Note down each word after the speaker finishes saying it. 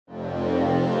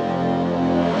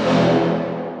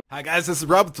Hi guys, this is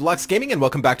Rob with Deluks Gaming and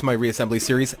welcome back to my Reassembly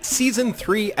series, Season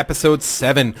 3, Episode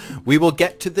 7. We will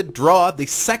get to the draw, the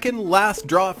second last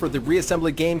draw for the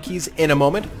Reassembly game keys in a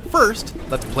moment. First,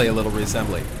 let's play a little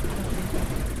Reassembly.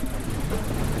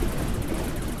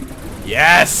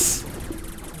 Yes!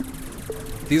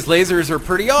 These lasers are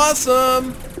pretty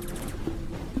awesome!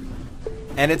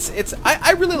 And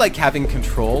I really like having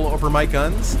control over my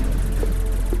guns.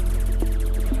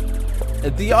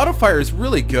 The auto fire is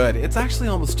really good. It's actually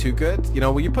almost too good. You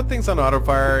know, when you put things on auto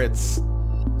fire, it's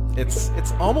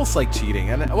almost like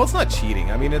cheating. And well, it's not cheating.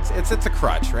 I mean, it's a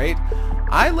crutch, right?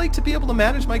 I like to be able to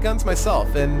manage my guns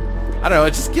myself, and I don't know.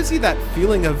 It just gives you that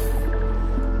feeling of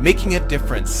making a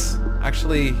difference,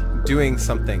 actually doing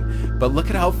something. But look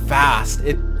at how fast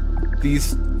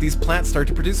these plants start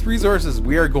to produce resources.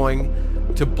 We are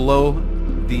going to blow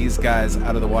these guys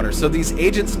out of the water. So these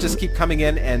agents just keep coming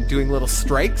in and doing little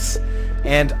strikes,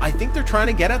 and I think they're trying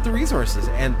to get at the resources,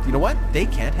 and you know what? They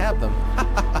can't have them.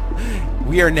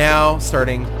 We are now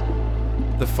starting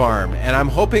the farm, and I'm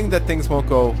hoping that things won't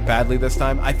go badly this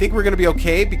time. I think we're going to be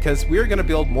okay because we're going to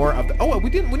build more of the... Oh,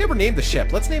 we never named the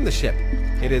ship. Let's name the ship.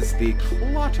 It is the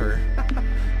Clotter.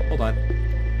 Hold on.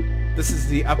 This is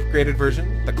the upgraded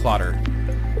version, the Clotter.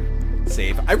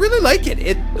 Save. I really like it.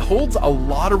 It holds a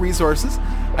lot of resources.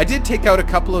 I did take out a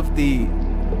couple of the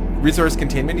resource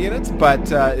containment units,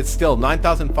 but it's still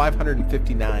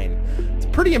 9,559. It's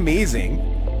pretty amazing.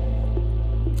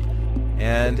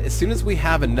 And as soon as we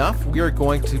have enough, we are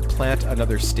going to plant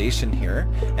another station here.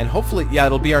 And hopefully, yeah,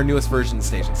 it'll be our newest version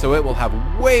station. So it will have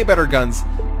way better guns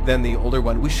than the older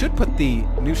one. We should put the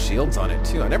new shields on it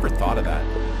too. I never thought of that.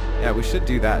 Yeah, we should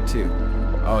do that too.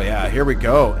 Oh yeah, here we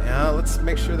go. Let's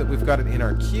make sure that we've got it in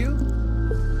our queue.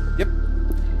 Yep.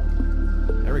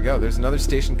 There we go. There's another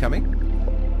station coming.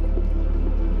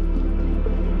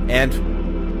 And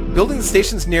building the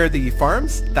stations near the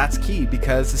farms, that's key,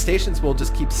 because the stations will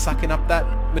just keep sucking up that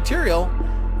material,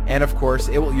 and of course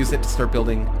it will use it to start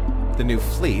building the new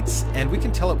fleets, and we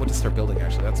can tell it what to start building.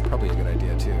 Actually, that's probably a good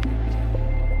idea too.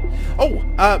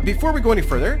 Oh, before we go any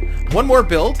further, one more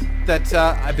build that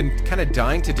I've been kind of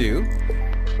dying to do.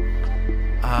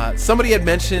 Somebody had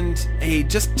mentioned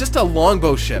just a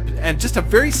longbow ship, and just a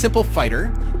very simple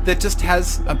fighter that just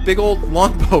has a big old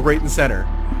longbow right in the center.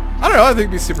 I don't know, I think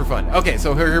it'd be super fun. Okay,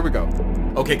 so here we go.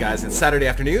 Okay guys, it's Saturday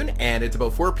afternoon, and it's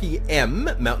about 4 p.m.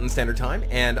 Mountain Standard Time,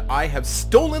 and I have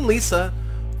stolen Lisa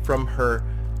from her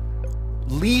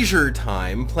leisure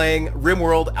time playing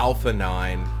RimWorld Alpha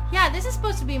 9. Yeah, this is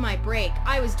supposed to be my break.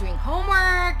 I was doing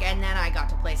homework, and then I got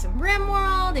to play some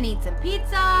RimWorld and eat some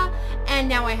pizza, and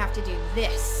now I have to do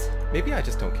this. Maybe I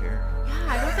just don't care. Yeah,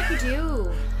 I don't think you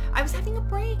do. I was having a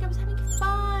break. I was having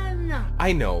fun.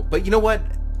 I know, but you know what?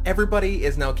 Everybody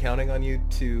is now counting on you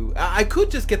to... I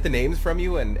could just get the names from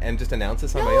you and just announce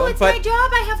this on my own. No, it's my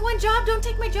job. I have one job. Don't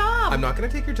take my job. I'm not going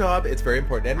to take your job. It's very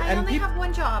important. I only have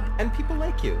one job. And people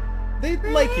like you. They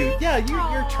really? like you. Yeah,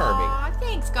 you're charming. Aw,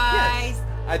 thanks, guys. Yes.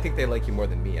 I think they like you more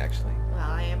than me, actually.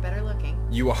 Well, I am better looking.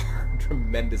 You are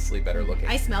tremendously better looking.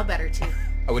 I smell better, too.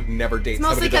 I would never date it's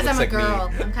somebody that looks like me.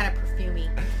 Mostly because I'm a girl. I'm kind of perfumey.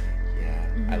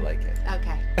 Yeah, I like it.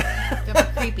 Okay. Don't be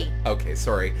creepy. Okay,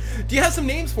 sorry. Do you have some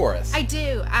names for us? I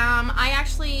do. I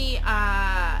actually,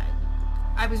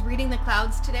 I was reading the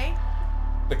clouds today.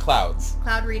 The clouds?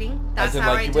 Cloud reading. That's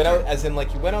how I you went out. As in,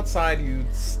 like, you went outside, you...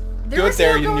 There was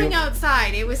no going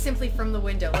outside. It was simply from the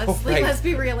window. Let's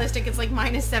be realistic. It's like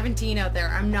 -17 out there.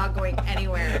 I'm not going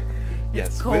anywhere. Yes,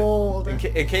 it's cold. In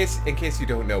case you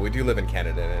don't know, we do live in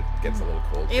Canada, and it gets a little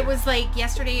cold. It was like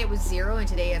yesterday it was 0, and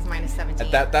today it's -17.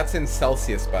 That's in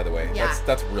Celsius, by the way. Yeah.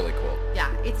 That's really cool. Yeah,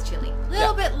 it's chilly.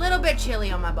 Little bit chilly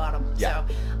on my bottom. Yeah.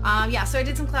 So, so I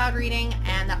did some cloud reading,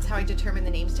 and that's how I determined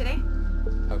the names today.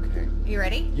 Okay. You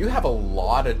ready? You have a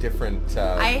lot of different...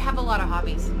 I have a lot of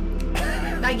hobbies.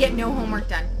 I get no homework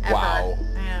done, ever. Wow.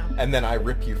 I know. And then I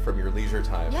rip you from your leisure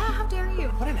time. Yeah, how dare you?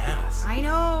 What an ass. I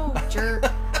know, jerk.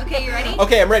 Okay, you ready?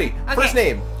 Okay, I'm ready. Okay. First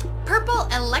name. Purple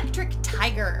Electric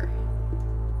Tiger.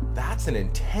 That's an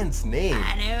intense name.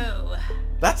 I know.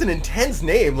 That's an intense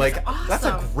name. That's like, awesome. That's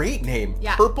a great name.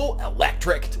 Yeah. Purple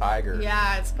Electric Tiger.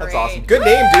 Yeah, it's great. That's awesome. Good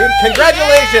name, dude.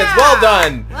 Congratulations. Yeah. Well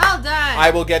done. Well done. I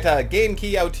will get a game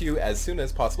key out to you as soon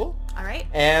as possible. All right.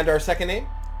 And our second name?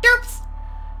 Derps.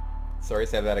 Sorry,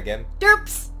 say that again.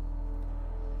 Derps.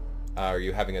 Are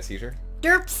you having a seizure?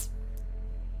 Derps.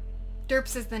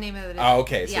 Derps is the name of the... Oh,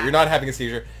 okay. So you're not having a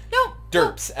seizure. No.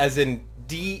 Derps, as in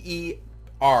D-E-R-P-S.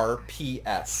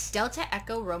 Delta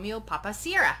Echo Romeo Papa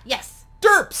Sierra. Yes.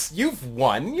 Derps, you've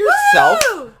won yourself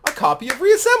a copy of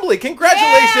Reassembly.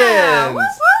 Congratulations! Yeah. Whoop,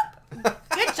 whoop.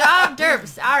 Good job,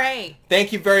 Derps. All right.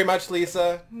 Thank you very much,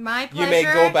 Lisa. My pleasure. You may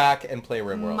go back and play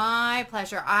RimWorld. My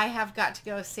pleasure. I have got to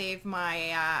go save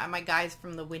my my guys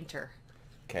from the winter.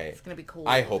 Okay. It's going to be cool.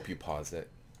 I hope you pause it.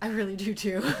 I really do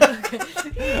too. Okay.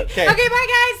 Okay. Okay,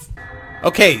 bye guys.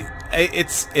 Okay,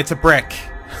 it's a brick.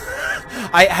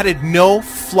 I added no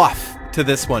fluff to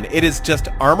this one. It is just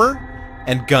armor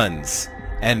and guns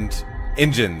and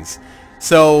engines.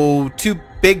 So 2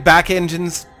 big back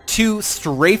engines, 2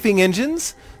 strafing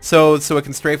engines, so it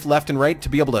can strafe left and right to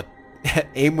be able to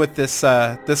aim with this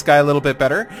this guy a little bit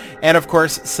better, and of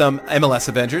course some MLS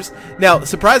Avengers. Now,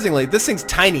 surprisingly, this thing's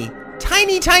tiny,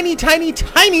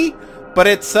 but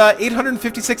it's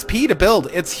 856p to build.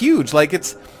 It's huge. Like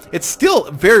it's still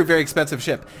a very, very expensive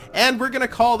ship, and we're gonna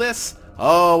call this.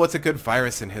 Oh, what's a good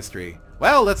virus in history?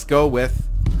 Well, let's go with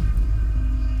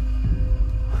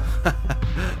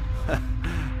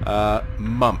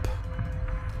Mump.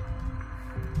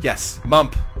 Yes,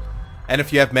 Mump. And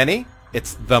if you have many,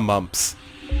 it's the Mumps.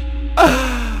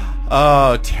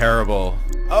 Oh, terrible.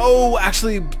 Oh,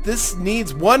 actually, this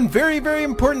needs one very, very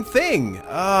important thing.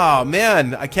 Oh,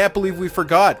 man, I can't believe we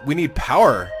forgot. We need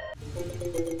power.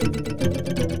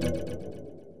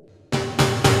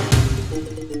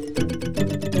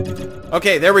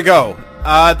 Okay, there we go.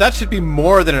 That should be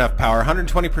more than enough power.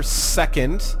 120 per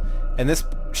second. And this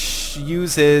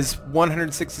uses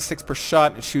 166 per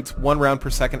shot. It shoots 1 round per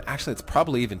second. Actually, it's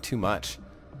probably even too much.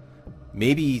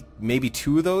 Maybe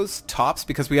 2 of those tops,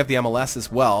 because we have the MLS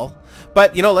as well.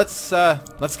 But you know, let's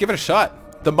give it a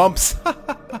shot. The Mumps.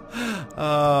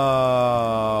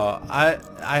 I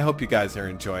hope you guys are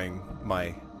enjoying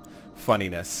my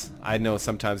funniness. I know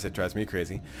sometimes it drives me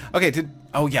crazy. Okay,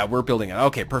 oh yeah, we're building it.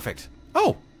 Okay, perfect.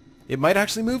 Oh, it might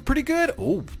actually move pretty good.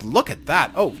 Oh, look at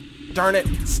that. Oh, darn it.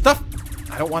 Stuff.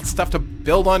 I don't want stuff to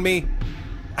build on me.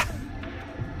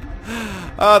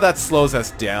 Oh, that slows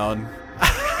us down.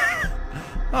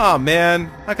 Oh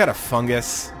man, I got a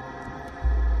fungus.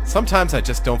 Sometimes I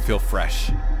just don't feel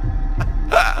fresh.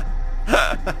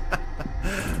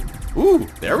 Ooh,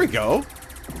 there we go.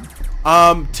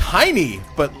 Tiny,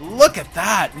 but look at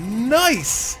that.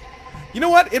 Nice. You know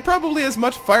what? It probably has as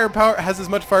much firepower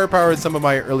as some of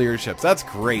my earlier ships. That's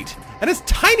great. And it's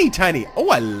tiny. Oh,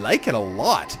 I like it a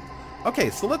lot. Okay,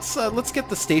 so let's get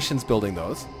the stations building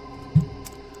those.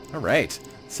 All right.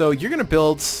 So you're gonna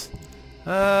build.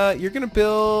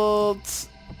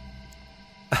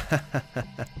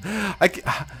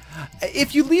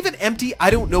 If you leave it empty, I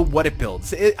don't know what it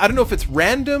builds. I don't know if it's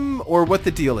random or what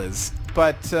the deal is.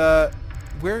 But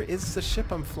where is the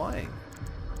ship I'm flying?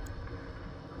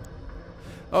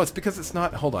 Oh, it's because it's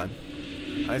not. Hold on.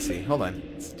 I see. Hold on.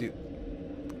 Let's do.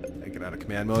 I get out of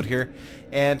command mode here,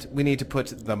 and we need to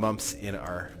put the Mumps in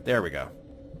our. There we go.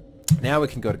 Now we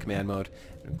can go to command mode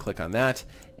and click on that,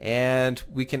 and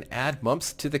we can add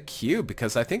Mumps to the cube,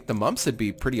 because I think the Mumps would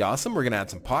be pretty awesome. We're gonna add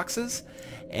some Poxes,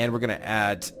 and we're gonna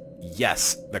add,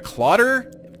 yes, the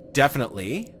Clotter,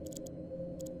 definitely,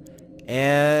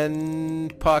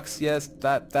 and Pox, yes,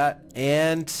 that,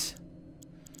 and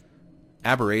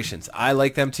Aberrations. I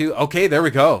like them too. Okay, there we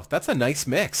go. That's a nice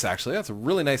mix, actually. That's a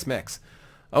really nice mix.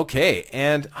 Okay,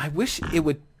 and I wish it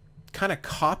would kind of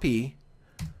copy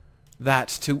that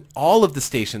to all of the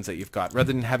stations that you've got,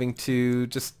 rather than having to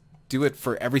just do it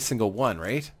for every single one,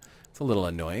 right? It's a little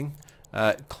annoying.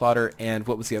 Clotter, and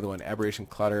what was the other one? Aberration,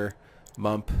 Clotter,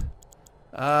 Mump.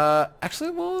 Actually,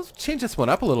 we'll change this one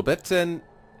up a little bit, and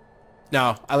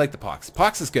no, I like the Pox.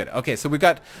 Pox is good. Okay, so we've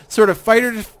got sort of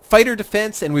fighter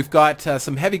defense, and we've got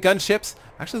some heavy gunships.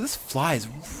 Actually, this flies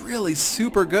really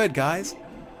super good, guys,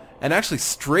 and actually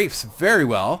strafes very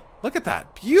well. Look at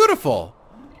that. Beautiful.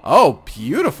 Oh,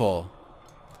 beautiful.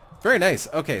 Very nice.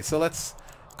 Okay, so let's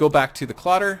go back to the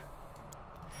Clotter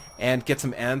and get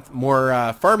some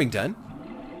more farming done.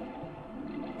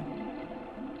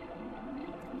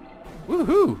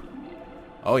 Woohoo!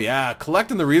 Oh yeah,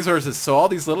 collecting the resources. So all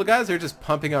these little guys are just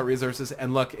pumping out resources,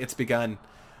 and look, it's begun.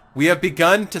 We have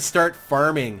begun to start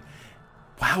farming.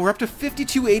 Wow, we're up to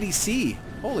 52 ADC.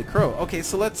 Holy crow. Okay,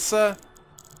 so let's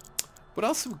what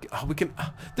else? Oh, we can.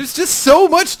 There's just so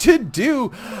much to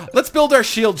do. Let's build our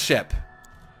shield ship.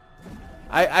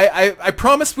 I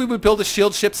promised we would build a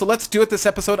shield ship, so let's do it this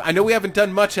episode. I know we haven't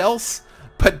done much else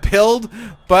but build,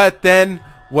 but then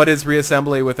what is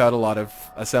reassembly without a lot of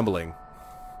assembling?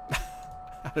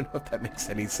 I don't know if that makes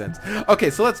any sense. Okay,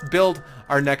 so let's build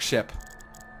our next ship.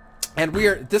 And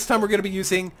this time we're going to be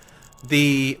using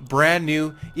the brand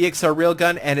new EXR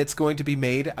railgun, and it's going to be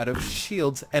made out of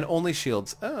shields, and only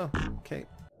shields. Oh, okay.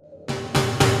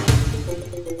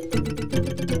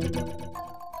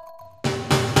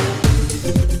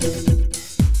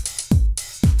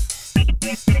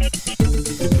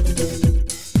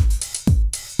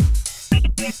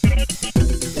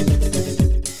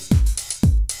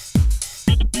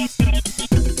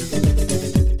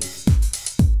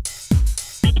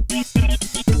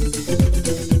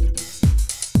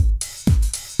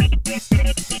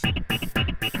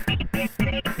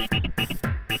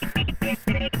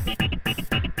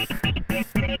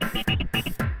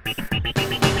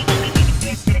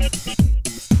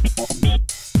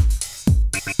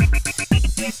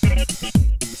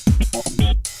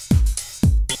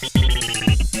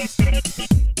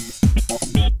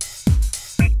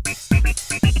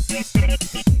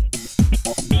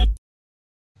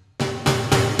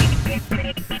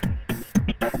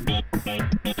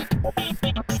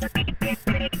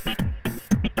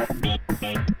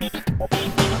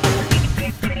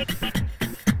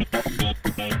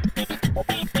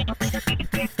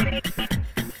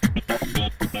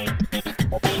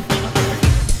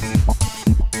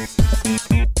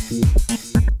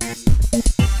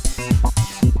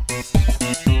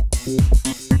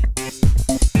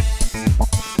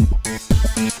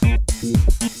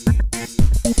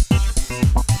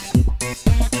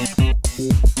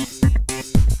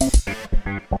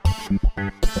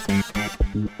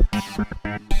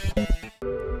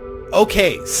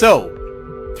 Okay,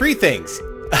 so 3 things.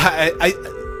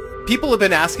 People have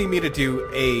been asking me to do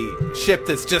a ship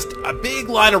that's just a big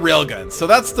line of railguns. So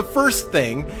that's the first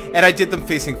thing, and I did them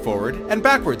facing forward and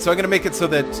backwards. So I'm going to make it so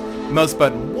that mouse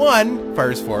button 1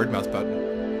 fires forward, mouse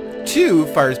button 2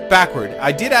 fires backward.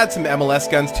 I did add some MLS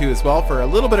guns too as well for a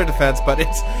little bit of defense, but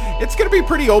it's going to be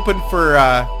pretty open for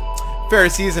fair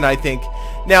season, I think.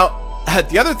 Now,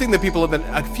 the other thing that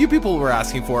a few people were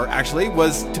asking for, actually,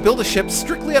 was to build a ship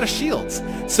strictly out of shields.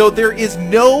 So there is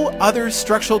no other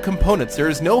structural components. There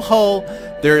is no hull,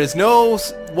 there is no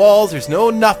walls, there's no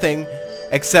nothing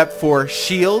except for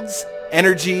shields,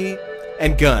 energy,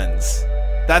 and guns.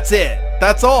 That's it.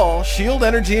 That's all. Shield,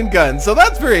 energy, and guns. So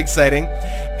that's very exciting.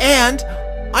 And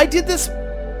I did this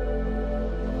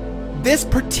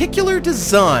particular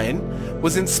design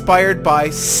was inspired by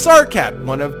Sarkat,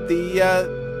 one of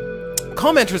the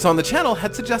commenters on the channel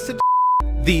had suggested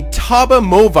the Taba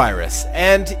virus,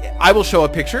 and I will show a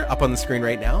picture up on the screen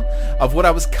right now of what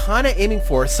I was kind of aiming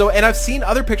for. So, and I've seen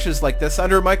other pictures like this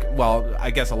under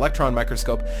I guess electron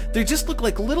microscope. They just look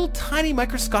like little tiny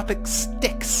microscopic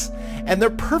sticks, and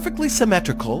they're perfectly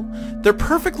symmetrical. They're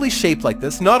perfectly shaped like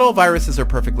this. Not all viruses are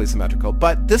perfectly symmetrical,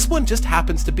 but this one just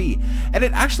happens to be. And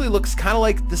it actually looks kind of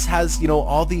like this has, you know,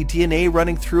 all the DNA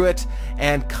running through it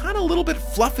and kind of a little bit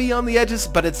fluffy on the edges,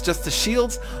 but it's just the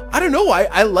shields. I don't know.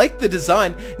 I like the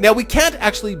design. Now, we can't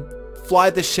actually fly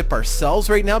this ship ourselves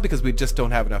right now because we just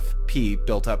don't have enough P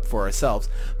built up for ourselves.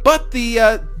 But the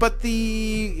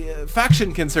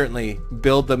faction can certainly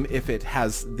build them if it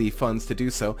has the funds to do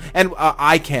so. And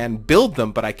I can build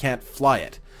them, but I can't fly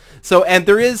it. So, and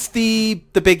there is the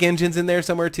big engines in there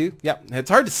somewhere too. Yeah, it's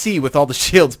hard to see with all the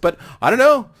shields, but I don't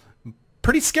know.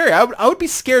 Pretty scary. I would be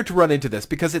scared to run into this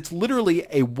because it's literally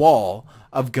a wall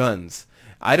of guns.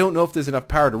 I don't know if there's enough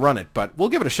power to run it, but we'll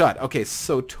give it a shot. Okay,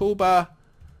 so Toba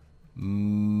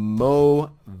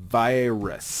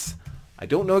virus. I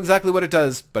don't know exactly what it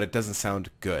does, but it doesn't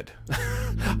sound good.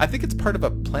 I think it's part of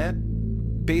a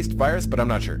plant-based virus, but I'm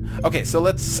not sure. Okay, so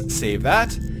let's save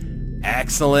that.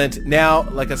 Excellent. Now,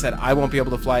 like I said, I won't be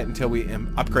able to fly it until we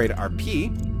upgrade our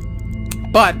P.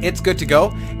 But it's good to go,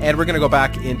 and we're going to go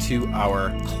back into our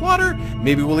plotter.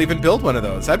 Maybe we'll even build one of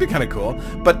those. That'd be kind of cool.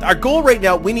 But our goal right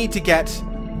now, we need to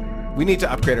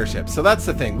upgrade our ship. So that's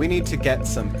the thing. We need to get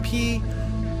some P,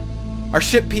 our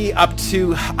ship P up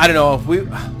to, I don't know,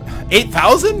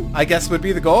 8,000, I guess would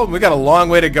be the goal. We got a long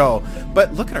way to go.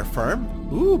 But look at our farm.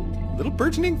 Ooh, little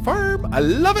burgeoning farm. I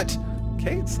love it.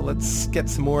 Okay, so let's get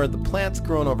some more of the plants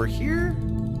growing over here.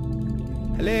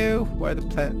 Hello, why are the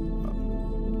plants?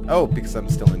 Oh, because I'm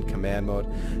still in command mode.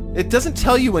 It doesn't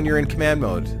tell you when you're in command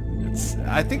mode.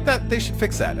 I think that they should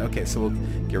fix that. Okay, so we'll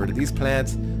get rid of these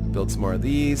plants, build some more of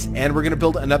these, and we're going to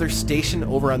build another station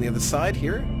over on the other side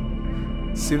here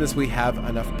as soon as we have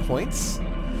enough points.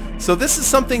 So this is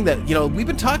something that, you know, we've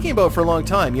been talking about for a long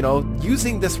time, you know,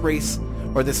 using this race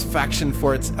or this faction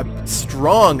for its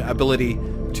strong ability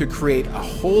to create a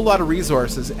whole lot of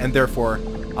resources and therefore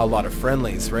a lot of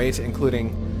friendlies, right?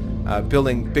 Including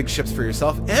building big ships for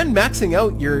yourself and maxing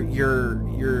out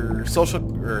your social,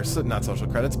 or not social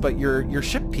credits, but your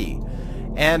ship P.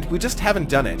 And we just haven't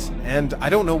done it, and I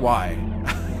don't know why.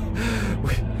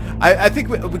 I think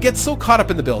we get so caught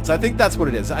up in the builds. I think that's what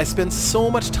it is. I spend so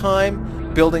much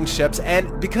time building ships,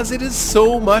 and because it is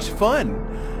so much fun.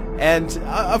 And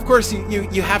of course,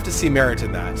 you have to see merit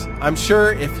in that. I'm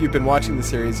sure if you've been watching the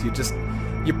series,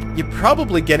 you're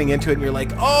probably getting into it and you're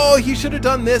like, oh, he should have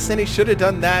done this and he should have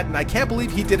done that, and I can't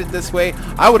believe he did it this way.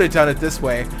 I would have done it this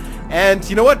way. And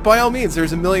you know what? By all means,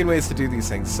 there's a million ways to do these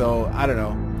things. So I don't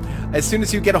know. As soon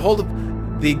as you get a hold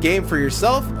of the game for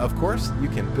yourself, of course, you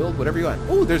can build whatever you want.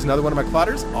 Oh, there's another one of my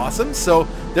plotters. Awesome. So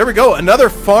there we go. Another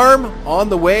farm on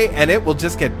the way, and it will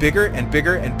just get bigger and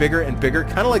bigger and bigger and bigger,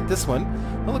 kind of like this one.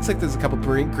 It looks like there's a couple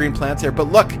green plants here,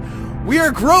 but look, we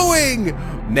are growing.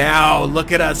 Now,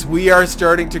 look at us. We are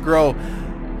starting to grow.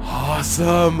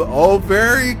 Awesome. Oh,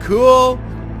 very cool.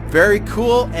 Very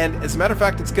cool. And as a matter of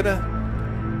fact,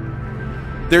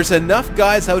 there's enough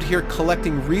guys out here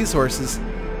collecting resources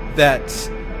that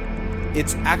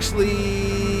it's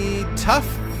actually tough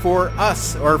for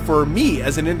us, or for me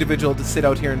as an individual, to sit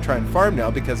out here and try and farm now,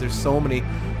 because there's so many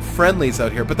friendlies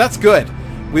out here. But that's good.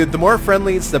 The more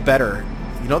friendlies, the better.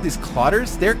 You know, these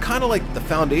clotters, they're kind of like the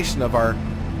foundation of our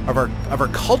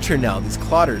culture now. These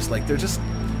clotters, like, they're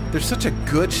such a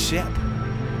good ship.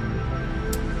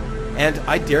 And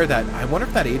I dare that. I wonder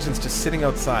if that agent's just sitting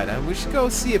outside. We should go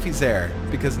see if he's there,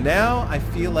 because now I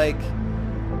feel like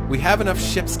we have enough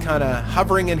ships kind of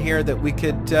hovering in here that we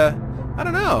could, I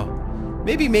don't know,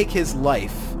 maybe make his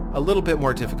life a little bit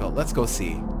more difficult. Let's go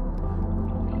see.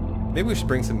 Maybe we should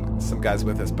bring some guys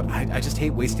with us, but I just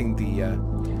hate wasting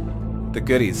the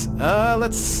goodies.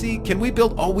 Let's see. Can we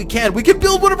build? Oh, we can. We can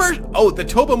build one of our... Oh, the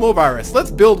Tobomovirus. Let's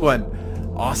build one.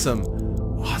 Awesome.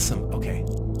 Awesome. Okay.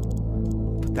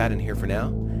 Put that in here for now.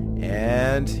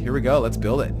 And here we go. Let's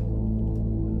build it.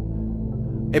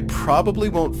 It probably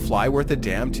won't fly worth a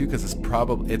damn, too, because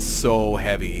it's so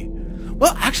heavy.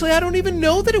 Well, actually, I don't even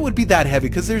know that it would be that heavy,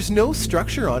 because there's no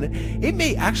structure on it. It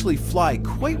may actually fly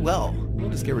quite well. We'll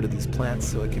just get rid of these plants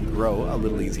so it can grow a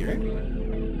little easier.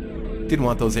 Didn't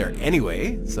want those there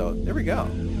anyway, so there we go.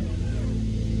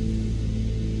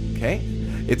 Okay.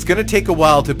 It's going to take a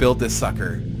while to build this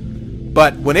sucker.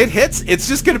 But when it hits, it's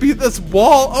just going to be this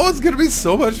wall. Oh, it's going to be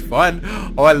so much fun.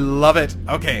 Oh, I love it.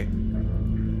 Okay.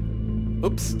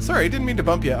 Oops. Sorry, didn't mean to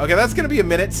bump you. Okay, that's going to be a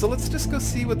minute, so let's just go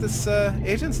see what this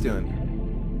agent's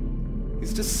doing.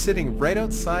 He's just sitting right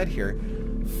outside here,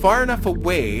 far enough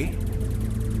away.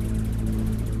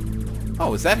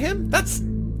 Oh, is that him?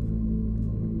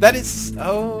 That is...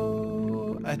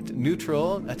 Oh...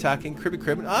 neutral, attacking, Cribby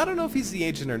Crib. I don't know if he's the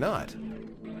agent or not.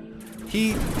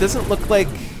 He doesn't look like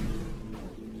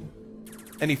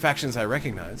any factions I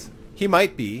recognize. He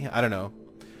might be. I don't know.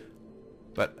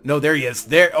 But, no, there he is.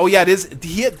 There. Oh, yeah, it is.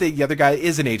 The other guy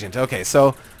is an agent. Okay,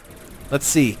 so, let's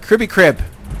see. Cribby Crib.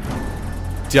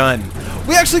 Done.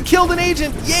 We actually killed an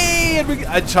agent. Yay! And we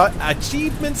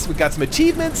achievements. We got some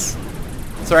achievements.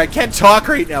 Sorry, I can't talk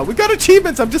right now. We got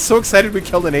achievements. I'm just so excited we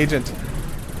killed an agent.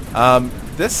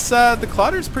 The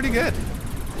Clotter's pretty good.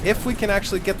 If we can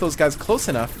actually get those guys close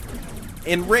enough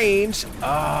in range.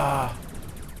 Ah,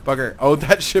 bugger. Oh,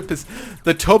 that ship is...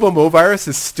 The Tobomovirus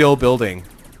is still building.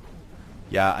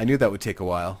 Yeah, I knew that would take a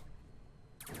while.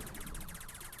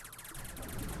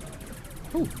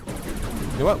 Ooh.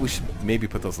 You know what? We should maybe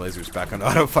put those lasers back on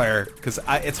auto fire, because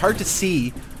it's hard to see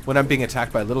when I'm being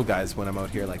attacked by little guys when I'm out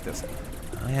here like this.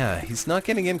 Oh yeah, he's not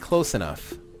getting in close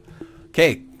enough.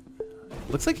 Okay,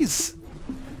 looks like he's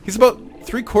about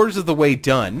 3/4 of the way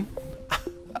done.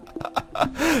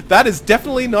 That is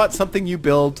definitely not something you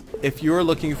build if you're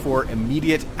looking for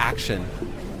immediate action.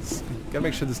 Gotta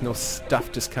make sure there's no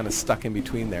stuff just kind of stuck in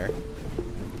between there.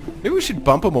 Maybe we should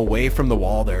bump him away from the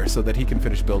wall there so that he can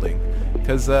finish building.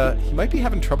 Because he might be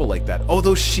having trouble like that. Oh,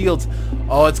 those shields.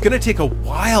 Oh, it's going to take a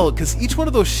while because each one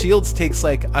of those shields takes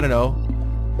like, I don't know,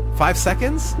 5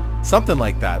 seconds? Something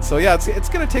like that. So yeah, it's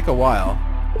going to take a while.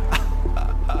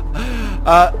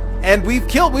 And we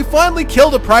finally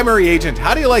killed a primary agent.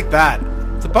 How do you like that?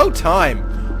 It's about time.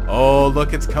 Oh,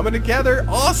 look, it's coming together.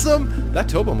 Awesome. That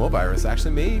Tobomovirus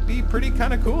actually may be pretty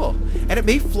kind of cool. And it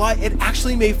may fly, it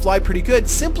actually may fly pretty good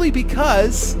simply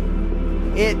because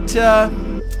it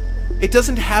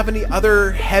doesn't have any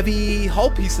other heavy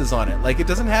hull pieces on it. Like, it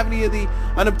doesn't have any of the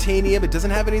unobtainium. It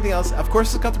doesn't have anything else. Of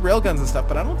course, it's got the railguns and stuff,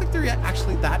 but I don't think they're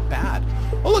actually that bad.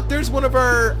 Oh, look, there's one of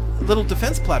our little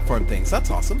defense platform things.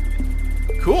 That's awesome.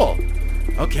 Cool.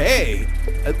 Okay.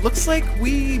 It looks like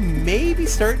we may be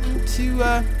starting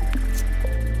to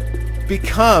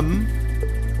become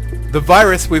the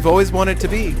virus we've always wanted to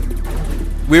be.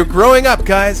 We're growing up,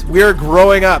 guys. We're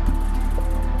growing up.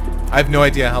 I have no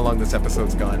idea how long this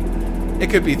episode's gone. It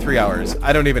could be 3 hours.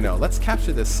 I don't even know. Let's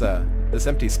capture this this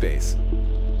empty space.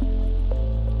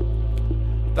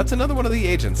 That's another one of the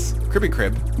agents. Cribby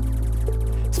Crib.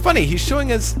 It's funny, he's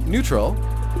showing us neutral.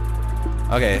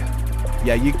 Okay.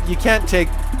 Yeah, you can't take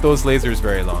those lasers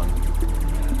very long.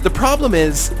 The problem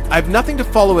is, I have nothing to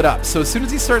follow it up, so as soon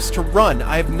as he starts to run,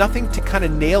 I have nothing to kind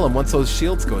of nail him once those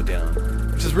shields go down,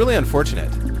 which is really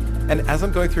unfortunate. And as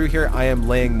I'm going through here, I am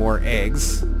laying more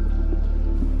eggs.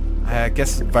 I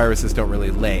guess viruses don't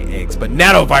really lay eggs, but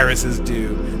nanoviruses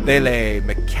do. They lay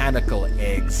mechanical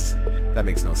eggs. That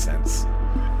makes no sense.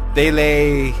 They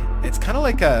lay... It's kind of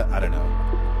like a... I don't know.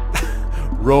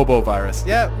 Robovirus.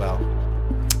 Yeah, well,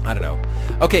 I don't know.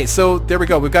 Okay, so there we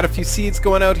go. We've got a few seeds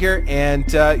going out here,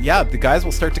 and yeah, the guys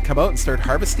will start to come out and start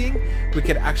harvesting. We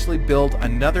could actually build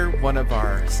another one of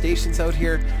our stations out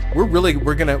here. We're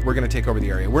gonna take over the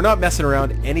area. We're not messing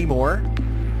around anymore.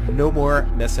 No more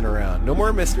messing around. No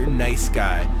more Mr. Nice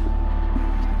Guy.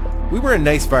 We were a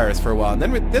nice virus for a while,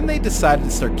 and then they decided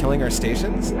to start killing our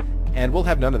stations, and we'll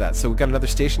have none of that. So we've got another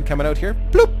station coming out here.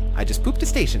 Bloop! I just pooped a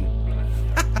station.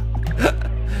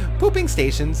 Pooping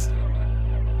stations.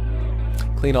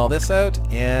 Clean all this out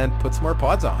and put some more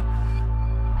pods on.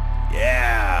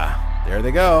 Yeah, there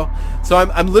they go. So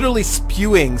I'm literally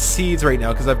spewing seeds right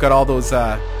now because I've got all those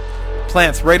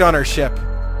plants right on our ship.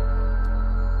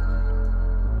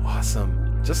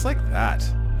 Awesome, just like that.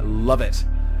 I love it.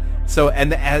 So,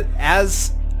 and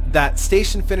as that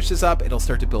station finishes up, it'll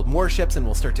start to build more ships and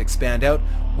we'll start to expand out.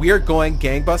 We are going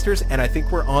gangbusters, and I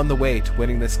think we're on the way to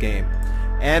winning this game.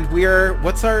 And we are,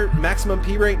 what's our maximum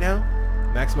P right now?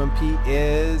 Maximum P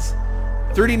is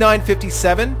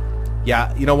 3957.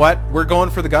 Yeah, you know what? We're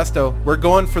going for the gusto. We're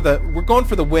going for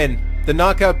the win. The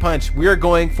knockout punch. We are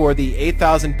going for the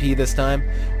 8000 P this time.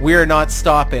 We are not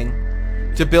stopping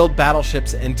to build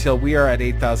battleships until we are at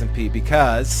 8000 P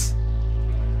because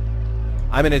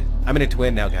I'm in it to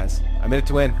win now, guys. I'm in it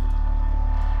to win.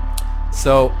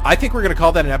 So I think we're gonna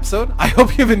call that an episode. I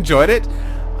hope you've enjoyed it.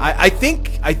 I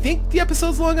think the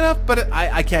episode's long enough, but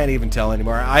I can't even tell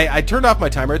anymore. I turned off my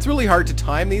timer. It's really hard to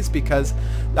time these because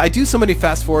I do so many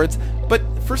fast forwards, but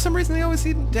for some reason they always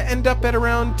seem to end up at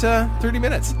around 30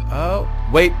 minutes. Oh,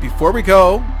 wait, before we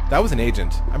go, that was an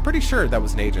agent. I'm pretty sure that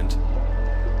was an agent.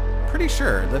 Pretty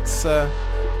sure. Let's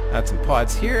add some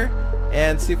pods here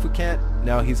and see if we can't...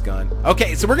 No, he's gone.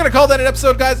 Okay, so we're going to call that an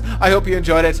episode, guys. I hope you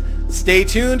enjoyed it. Stay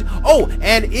tuned. Oh,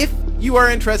 and if you are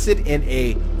interested in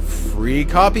a free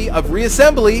copy of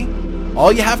Reassembly,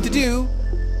 all you have to do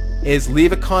is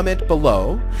leave a comment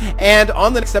below, and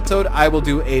on the next episode I will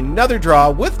do another draw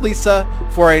with Lisa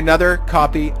for another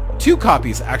copy, 2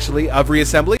 copies actually, of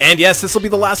Reassembly. And yes, this will be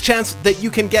the last chance that you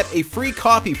can get a free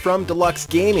copy from Deluks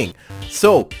Gaming.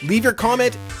 So leave your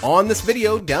comment on this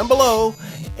video down below,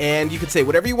 and you can say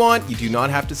whatever you want. You do not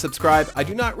have to subscribe. I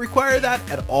do not require that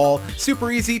at all.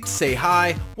 Super easy to say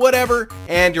hi, whatever,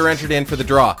 and you're entered in for the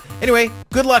draw. Anyway,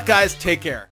 good luck, guys. Take care.